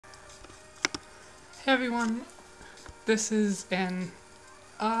Hey everyone, this is an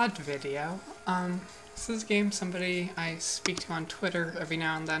odd video. This is a game somebody I speak to on Twitter every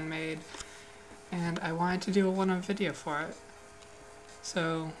now and then made, and I wanted to do a one-off video for it.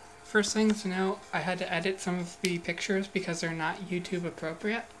 So, first thing to note, I had to edit some of the pictures because they're not YouTube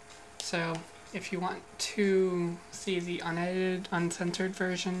appropriate. So, if you want to see the unedited, uncensored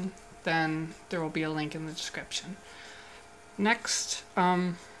version, then there will be a link in the description. Next,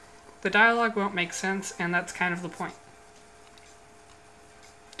 the dialogue won't make sense, and that's kind of the point.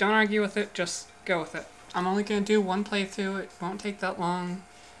 Don't argue with it, just go with it. I'm only going to do one playthrough, it won't take that long.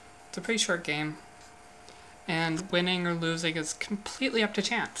 It's a pretty short game, and winning or losing is completely up to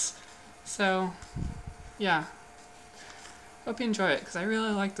chance. So, yeah. Hope you enjoy it, because I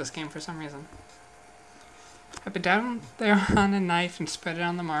really like this game for some reason. I put down there on a knife and spread it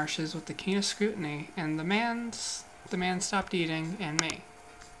on the marshes with the keenest scrutiny, and the man stopped eating, and me.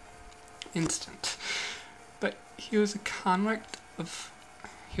 Instant. But he was a convict off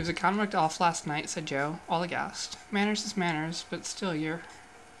last night, said Joe, all aghast. Manners is manners, but still your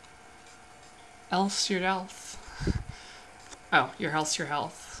health's your health. Oh, your health's your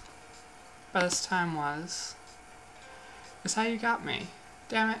health. By this time is how you got me.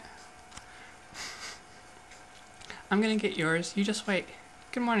 Damn it. I'm gonna get yours, you just wait.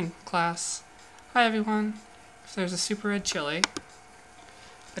 Good morning, class. Hi everyone. If there's a super red chili.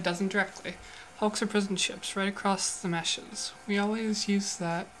 A dozen directly. Hulks are prison ships right across the meshes. We always use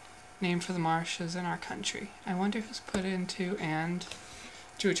that name for the marshes in our country. I wonder who's put into and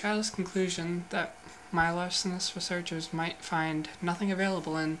drew a childless conclusion that my larcenous researchers might find nothing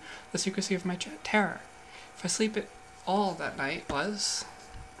available in the secrecy of my terror. If I sleep at all that night was...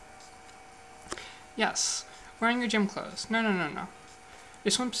 Yes, wearing your gym clothes. No.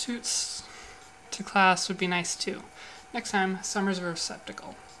 Your swimsuits to class would be nice too. Next time, summer's a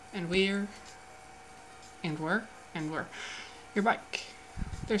receptacle. And we're... Your bike.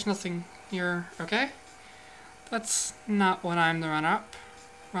 There's nothing... You're okay? That's not what I'm the runner-up.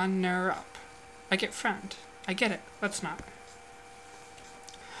 Runner-up. I get friend. I get it. Let's not.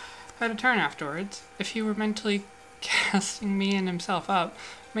 I had a turn afterwards. If he were mentally casting me and himself up,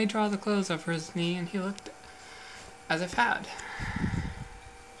 may draw the clothes over his knee, and he looked as if had.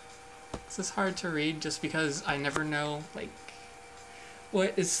 This is hard to read just because I never know,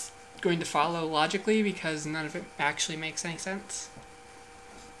 what is going to follow logically, because none of it actually makes any sense.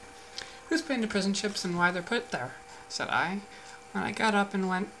 Who's put into prison ships and why they're put there? Said I. When I got up and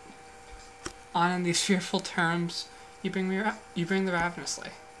went on in these fearful terms, you bring the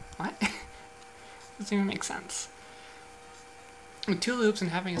ravenously. What? Doesn't even make sense. With 2 loops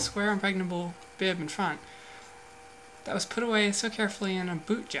and having a square impregnable bib in front, that was put away so carefully in a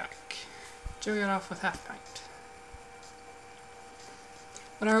boot jack. Joe got off with half pint.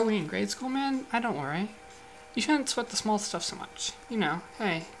 What are we, in grade school, man? Don't worry. You shouldn't sweat the small stuff so much. You know,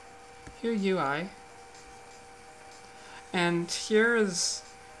 hey, here you I. And here is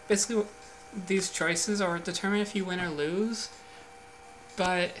basically what these choices are determine if you win or lose.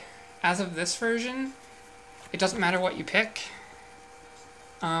 But as of this version, it doesn't matter what you pick.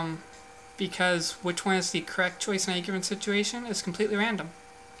 Because which one is the correct choice in a given situation is completely random.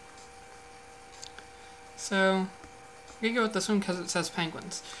 So, I'm going to go with this one because it says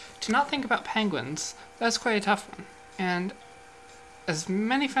penguins. To not think about penguins, that's quite a tough one. And as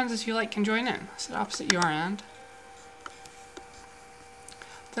many friends as you like can join in. Sit opposite your end.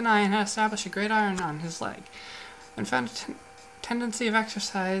 Then I had established a great iron on his leg, and found a tendency of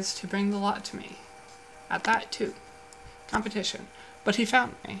exercise to bring the lot to me. At that, too. Competition. But he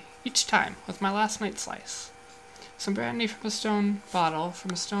found me, each time, with my last night's slice. Some brandy from a stone bottle, from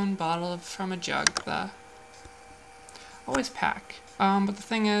a jug, always pack. But the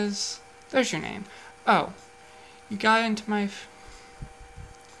thing is, there's your name. Oh, you got into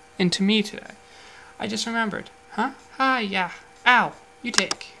me today. I just remembered. Huh? Hi, yeah. Ow, you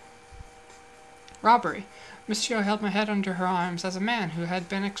take. Robbery. Miss Jo held my head under her arms as a man who had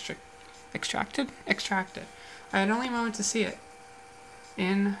been extracted. I had only a moment to see it.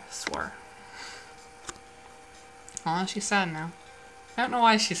 Swore. Aw, she's sad now. I don't know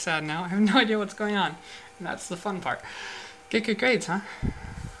why she's sad now. I have no idea what's going on. And that's the fun part. Get good grades, huh?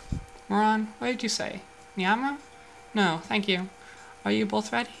 Moron, what did you say? Nyama? No, thank you. Are you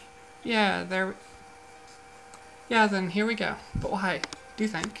both ready? Yeah, then here we go. But why? Do you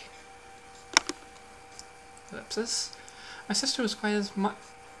think? Ellipsis. My sister was quite as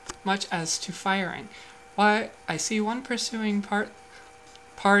much as to firing. Why, I see one pursuing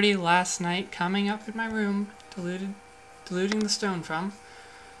party last night coming up in my room, diluting the stone from.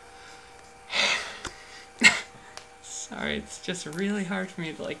 Sorry, it's just really hard for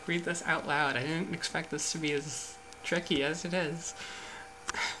me to like read this out loud. I didn't expect this to be as tricky as it is.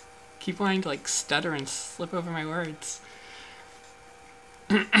 Keep wanting to like stutter and slip over my words.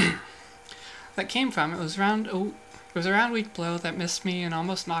 That came from, it was a round weak blow that missed me and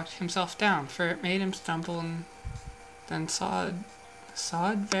almost knocked himself down, for it made him stumble and then sawed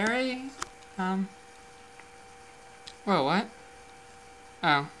very? Whoa, what?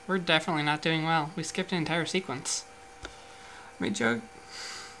 Oh, we're definitely not doing well. We skipped an entire sequence. Made Joe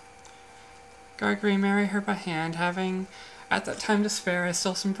Gargery marry her by hand, having at that time to spare. I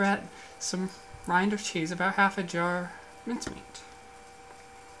stole some bread, some rind of cheese, about half a jar mincemeat.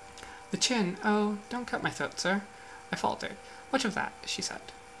 The chin. Oh, don't cut my throat, sir. I faltered. Which of that? She said.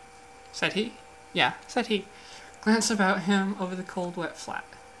 Said he? Yeah, said he. Glanced about him over the cold, wet flat.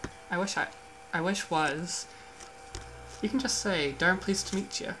 I wish was. You can just say, darn pleased to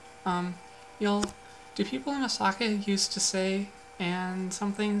meet you. Do people in Osaka used to say, and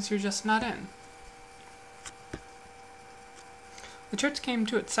some things you're just not in? The church came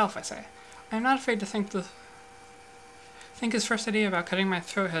to itself, I say. I am not afraid to think his first idea about cutting my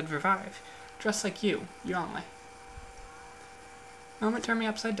throat had revived. Dressed like you only. Moment turned me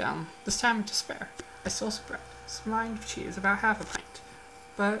upside down, this time to spare. I stole some bread, some rind of cheese, about half a pint,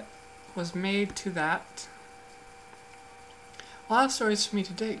 but was made to that. A lot of stories for me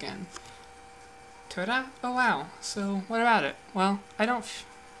to dig in. Toda? Oh wow, so what about it? Well, I don't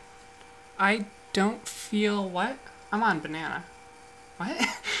feel what? I'm on banana. What?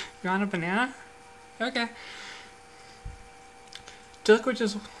 You're on a banana? Okay. To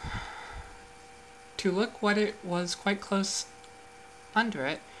look what it was quite close under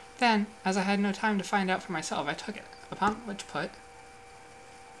it. Then, as I had no time to find out for myself, I took it, upon which put,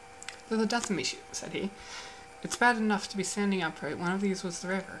 "They're the death of me," said he. It's bad enough to be standing upright. One of these was the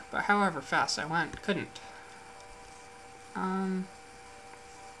river, but however fast I went, couldn't.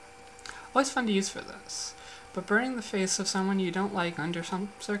 Always fun to use for this, but burning the face of someone you don't like under some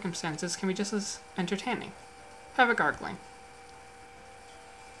circumstances can be just as entertaining. Have a gargling.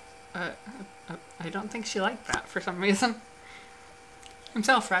 I don't think she liked that for some reason.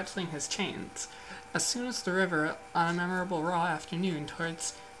 Himself rattling his chains, as soon as the river on a memorable raw afternoon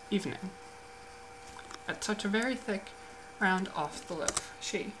towards evening. At such a very thick round off the lip,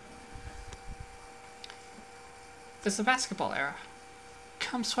 she. It's the basketball era.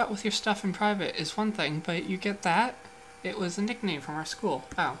 Come sweat with your stuff in private is one thing, but you get that? It was a nickname from our school.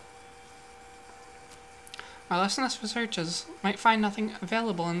 Oh. My lesson-less researches might find nothing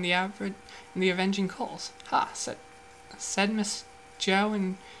available in the avenging coals. Ha, said Miss Joe,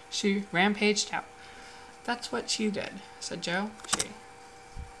 and she rampaged out. That's what she did, said Joe. She.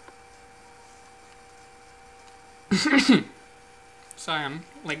 Sorry, I'm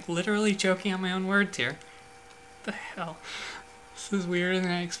like literally choking on my own words here. What the hell? This is weirder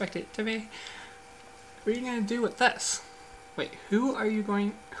than I expected it to be. What are you gonna do with this? Wait, who are you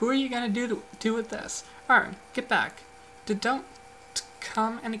gonna do with this? Alright, get back. Don't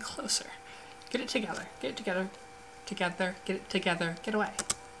come any closer. Get it together. Get it together. Get it together. Get away.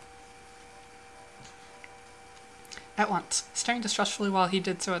 At once, staring distrustfully while he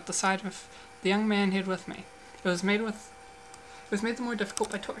did so at the side of the young man hid with me. It was made the more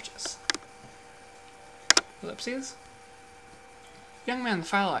difficult by torches. Ellipses? Young man, the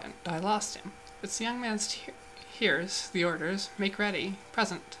firelight. I lost him. It's the young man's hears the orders. Make ready.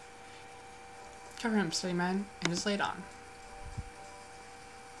 Present. Cover him, steady man, and is laid on.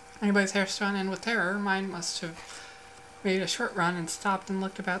 Anybody's hair stood on end with terror. Mine must have made a short run and stopped and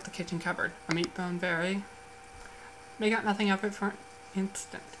looked about the kitchen cupboard. A meat bone berry. They got nothing of it for an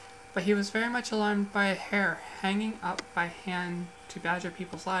instant, but he was very much alarmed by a hair hanging up by hand to badger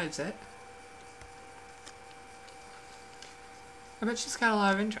people's lives. I bet she's got a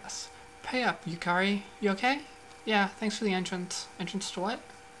lot of interest. Pay up, Yukari. You okay? Yeah, thanks for the entrance. Entrance to what?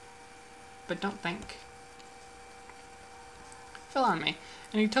 But don't think. Fell on me,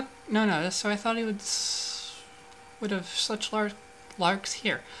 and he took no notice, so I thought he would have such larks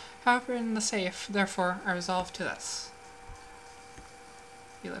here. However, in the safe, therefore, I resolved to this.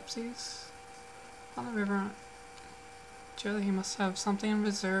 Ellipses. On the river. Surely he must have something in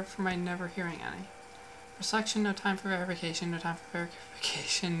reserve for my never hearing any. For selection, no time for verification, no time for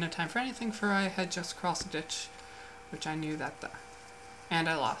verification, no time for anything, for I had just crossed a ditch, which I knew and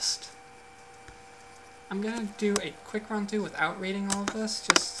I lost. I'm gonna do a quick run through without reading all of this,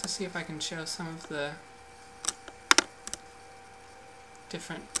 just to see if I can show some of the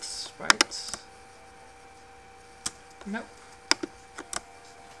different sprites. Nope.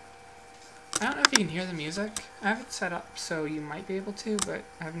 I don't know if you can hear the music. I have it set up so you might be able to, but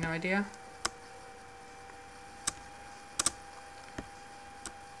I have no idea.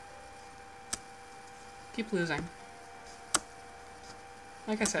 keep losing.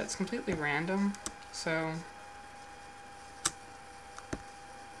 Like I said, it's completely random, so...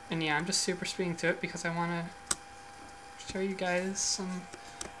 And yeah, I'm just super speeding through it because I want to show you guys some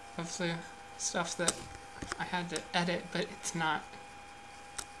of the stuff that I had to edit, but it's not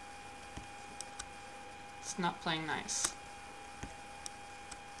playing nice.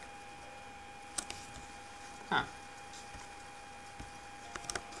 Huh.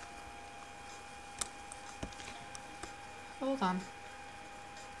 Hold on.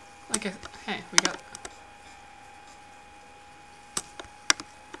 Hey, we got...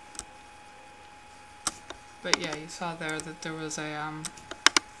 But yeah, you saw there that there was a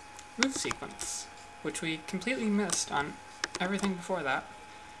roof sequence, which we completely missed on everything before that.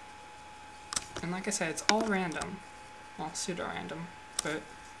 And like I said, it's all random. Well, pseudo-random, but...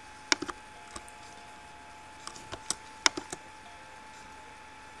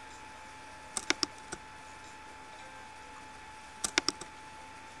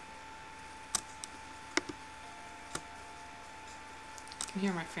 I can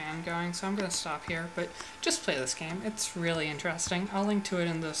hear my fan going, so I'm going to stop here, but just play this game. It's really interesting. I'll link to it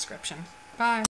in the description. Bye!